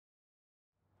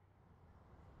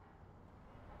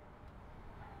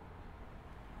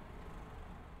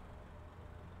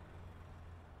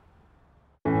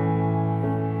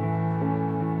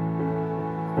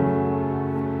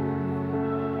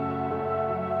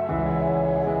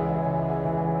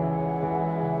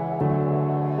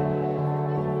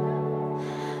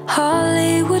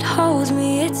Hollywood holds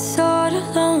me, it's sorta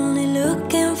lonely,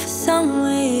 looking for some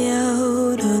way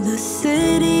out of the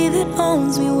city that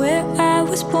owns me, where I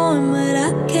was born, but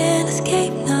I can't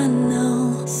escape, not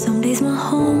now. Some days my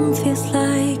home feels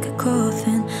like a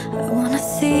coffin. I wanna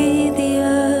see the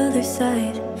other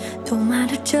side. Don't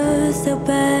matter just how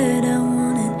bad I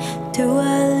want it. Do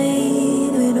I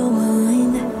leave it all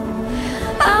behind?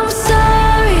 I'm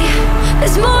sorry,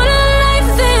 there's more to life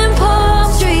than palm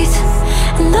trees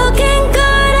and looking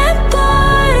good at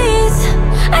parties.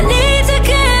 I need to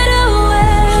get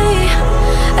away.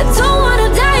 I don't wanna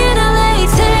die in LA.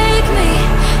 Take me.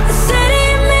 The city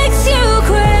makes you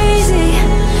crazy,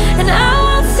 and I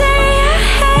won't say I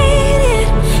hate it,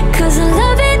 'cause I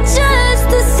love it just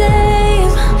the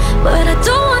same. But I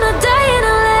don't wanna die in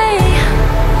LA.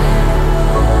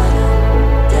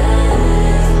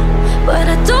 But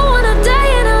I don't wanna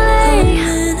die in LA.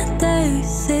 I'm in a daze,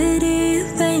 city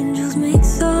of angels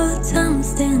makes all the time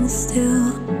stand still.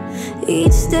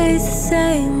 Each day's the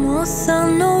same, no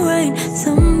sun, no rain,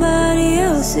 somebody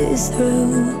else is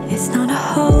through. It's not a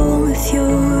home if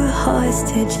you're a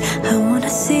hostage. I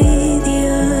wanna see the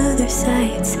other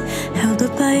sides, held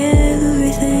up by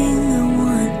everything I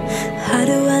want. How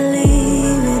do I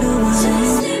leave it all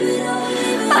behind?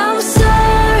 I'm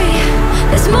sorry,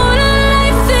 there's more to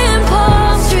life than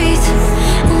palm trees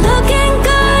and looking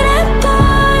good at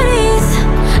parties.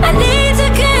 I need to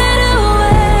get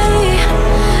away.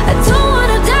 I don't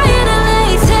wanna die in LA.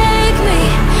 Take me.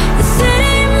 The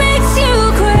city makes you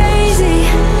crazy,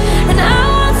 and I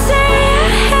won't say I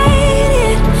hate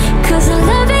it, 'cause I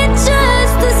love it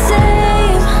just the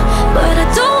same. But I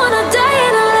don't wanna die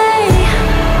in LA.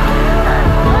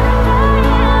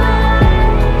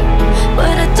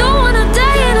 But I don't wanna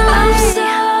die in LA. I'm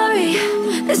sorry,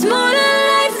 there's more to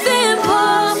life than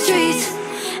palm trees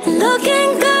and looking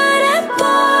good at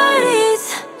parties.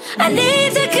 I need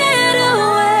to get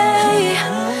away.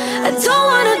 I don't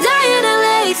wanna die in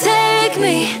LA. Take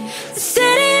me. The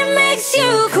city makes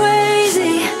you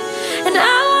crazy, and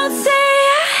I won't say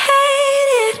I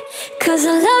hate it, 'cause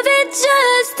I love it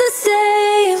just the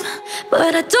same.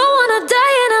 But I don't wanna